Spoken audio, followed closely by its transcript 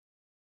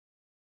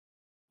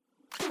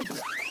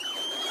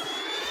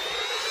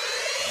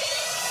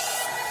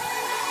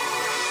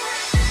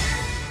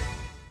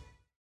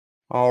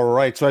All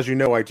right. So as you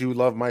know, I do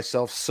love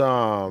myself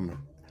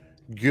some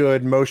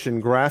good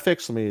motion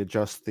graphics. Let me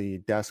adjust the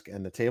desk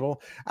and the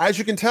table. As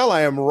you can tell,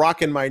 I am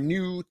rocking my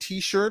new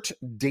t-shirt,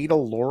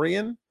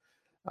 Datalorian.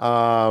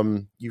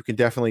 You can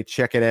definitely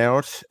check it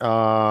out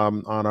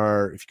on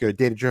our, if you go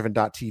to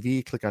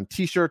datadriven.tv, click on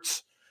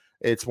t-shirts.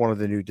 It's one of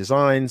the new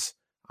designs.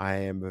 I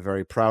am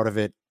very proud of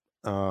it.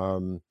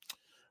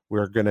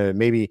 We're gonna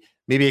maybe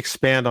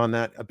expand on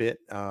that a bit.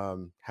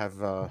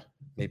 Have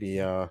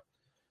maybe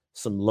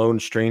some lone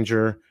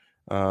stranger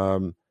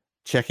um,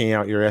 checking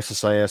out your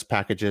SSIS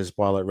packages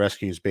while it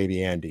rescues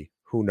baby Andy.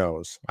 Who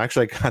knows?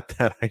 Actually, I got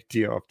that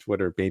idea off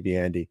Twitter, baby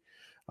Andy.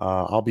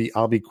 I'll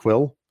be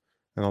Quill,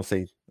 and I'll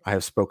say I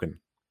have spoken.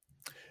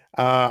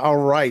 All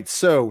right.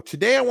 So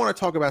today I want to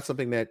talk about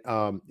something that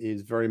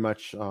is very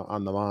much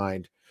on the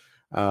mind.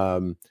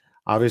 Um,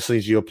 Obviously,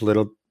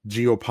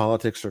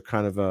 geopolitics are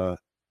kind of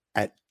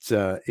at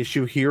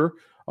issue here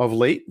of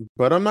late,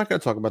 but I'm not going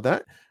to talk about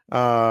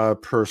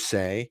that per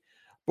se.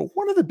 But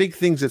one of the big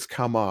things that's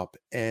come up,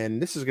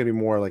 and this is going to be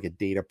more like a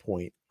data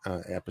point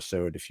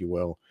episode, if you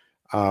will.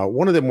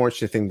 One of the more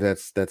interesting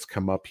things that's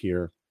come up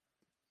here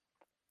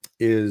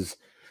is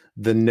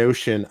the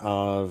notion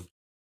of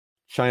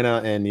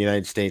China and the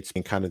United States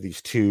being kind of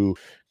these two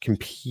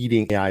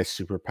competing AI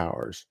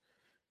superpowers.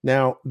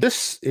 Now,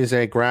 this is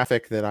a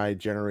graphic that I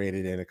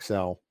generated in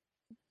Excel.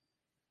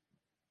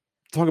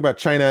 Talk about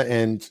China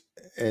and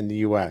the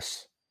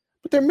US,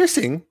 but they're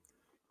missing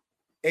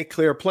a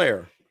clear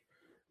player.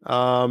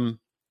 Um,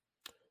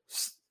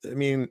 I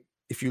mean,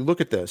 if you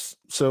look at this,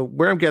 so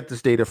where I'm getting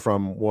this data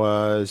from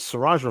was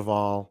Siraj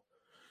Raval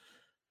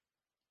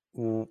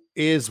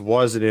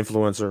was an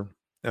influencer.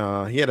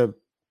 He had a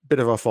bit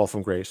of a fall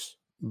from grace,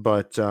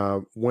 but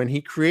when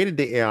he created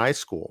the AI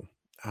school,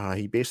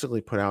 he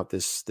basically put out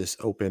this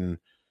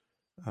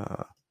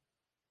uh,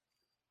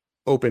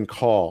 open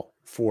call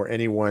for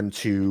anyone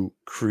to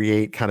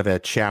create kind of a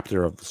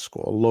chapter of the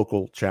school, a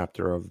local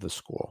chapter of the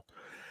school.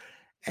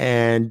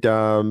 And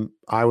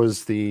I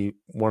was the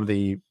one of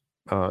the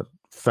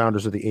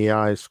founders of the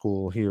AI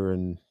school here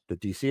in the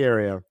DC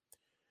area,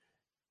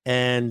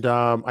 and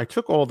I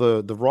took all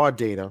the raw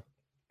data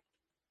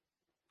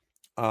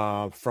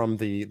from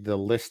the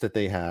list that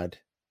they had,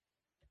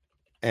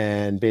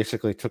 and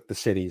basically took the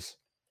cities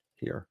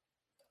here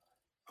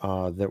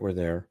that were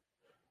there,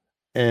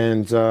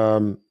 and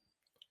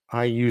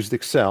I used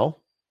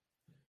Excel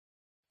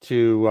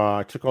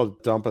to took all the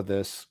dump of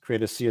this,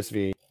 create a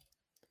CSV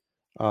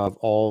of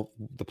all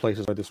the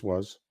places where this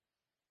was.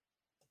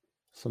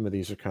 Some of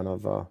these are kind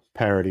of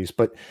parodies,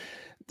 but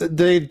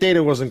the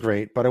data wasn't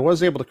great. But I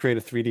was able to create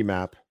a 3D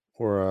map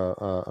or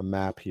a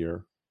map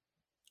here.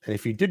 And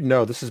if you didn't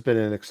know, this has been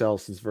in Excel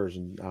since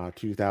version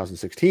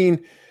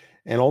 2016.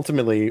 And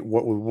ultimately,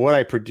 what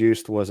I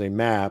produced was a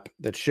map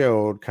that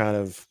showed kind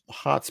of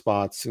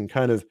hotspots and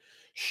kind of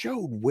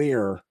showed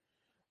where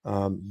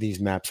these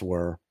maps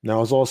were. Now,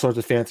 there's all sorts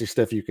of fancy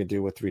stuff you can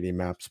do with 3D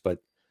maps, but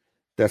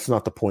that's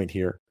not the point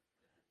here.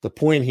 The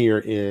point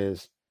here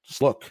is just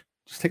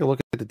take a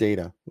look at the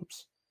data.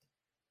 Oops.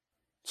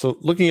 So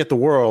looking at the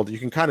world, you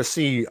can kind of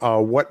see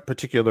what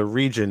particular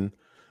region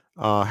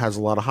has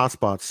a lot of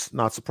hotspots.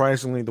 Not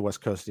surprisingly, the west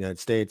coast of the United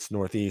States,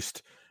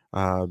 Northeast,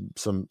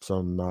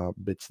 some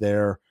bits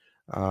there.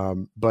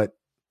 But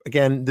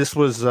again, this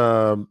was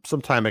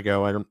some time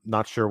ago. I'm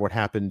not sure what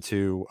happened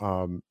to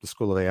the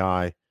School of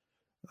AI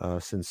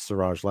since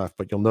Siraj left,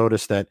 but you'll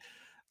notice that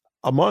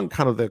among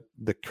kind of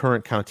the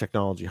current kind of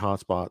technology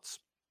hotspots,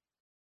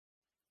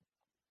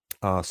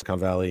 Silicon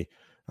Valley,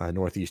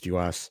 Northeast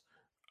US,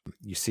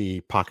 you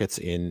see pockets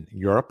in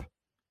Europe.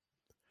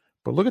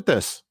 But look at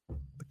this.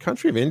 The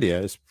country of India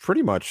is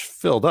pretty much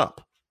filled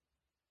up.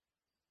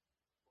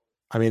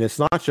 I mean, it's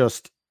not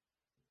just,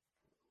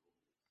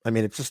 I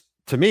mean, it's just,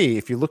 to me,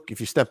 if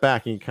you step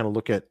back and you kind of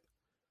look at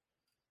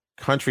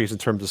countries in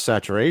terms of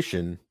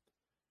saturation,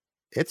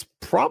 it's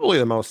probably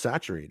the most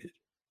saturated.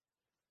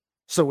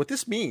 So what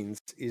this means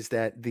is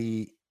that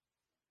he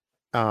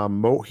had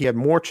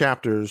more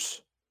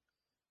chapters.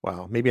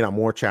 Well, maybe not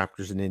more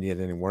chapters in India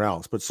than anywhere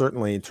else, but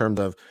certainly in terms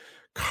of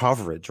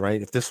coverage,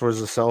 right? If this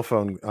was a cell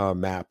phone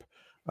map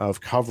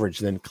of coverage,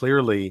 then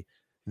clearly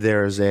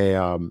there's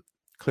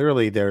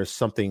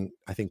something,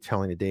 I think,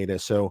 telling the data.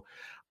 So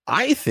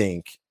I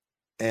think,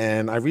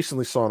 and I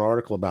recently saw an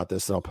article about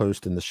this that I'll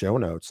post in the show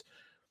notes.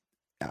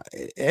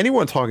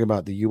 Anyone talking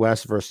about the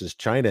U.S. versus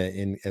China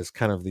as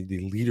kind of the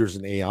leaders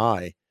in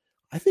AI,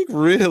 I think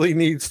really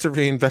needs to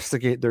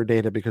reinvestigate their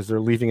data because they're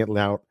leaving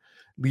out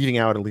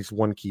at least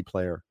one key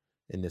player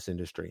in this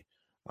industry.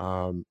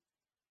 I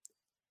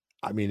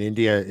mean,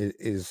 India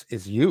is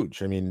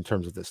huge. I mean, in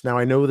terms of this. Now,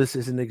 I know this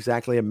isn't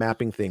exactly a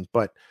mapping thing,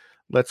 but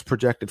let's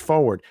project it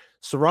forward.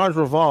 Siraj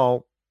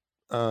Raval,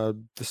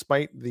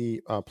 despite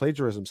the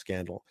plagiarism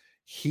scandal,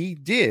 he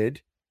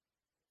did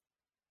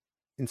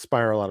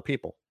inspire a lot of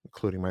people,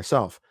 including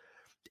myself.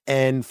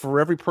 And for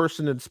every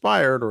person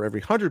inspired, or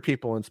every 100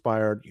 people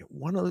inspired,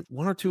 one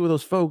or two of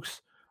those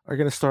folks are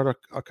going to start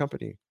a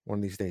company one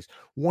of these days.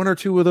 One or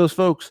two of those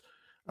folks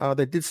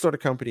that did start a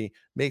company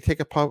may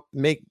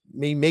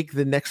may make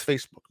the next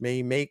Facebook,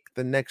 may make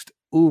the next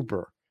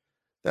Uber.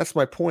 That's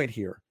my point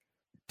here.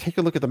 Take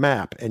a look at the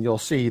map, and you'll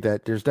see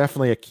that there's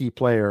definitely a key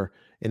player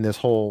in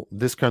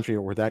this country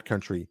or that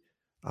country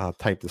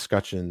type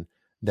discussion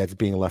that's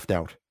being left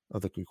out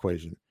of the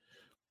equation.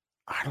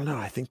 I don't know.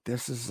 I think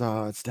this is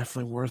it's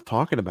definitely worth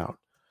talking about.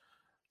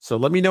 So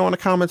let me know in the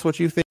comments what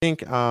you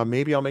think.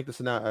 Maybe I'll make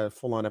this a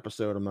full-on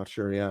episode. I'm not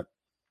sure yet.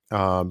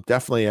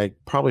 Definitely, I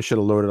probably should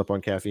have loaded up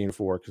on caffeine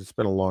for because it's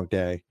been a long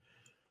day.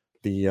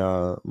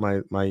 The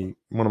my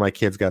one of my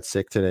kids got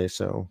sick today,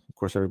 so of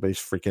course everybody's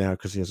freaking out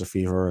because he has a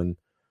fever and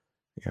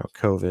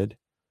COVID.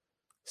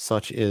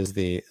 Such is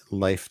the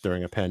life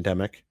during a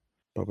pandemic.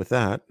 But with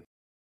that,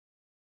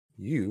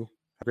 you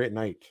have a great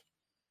night.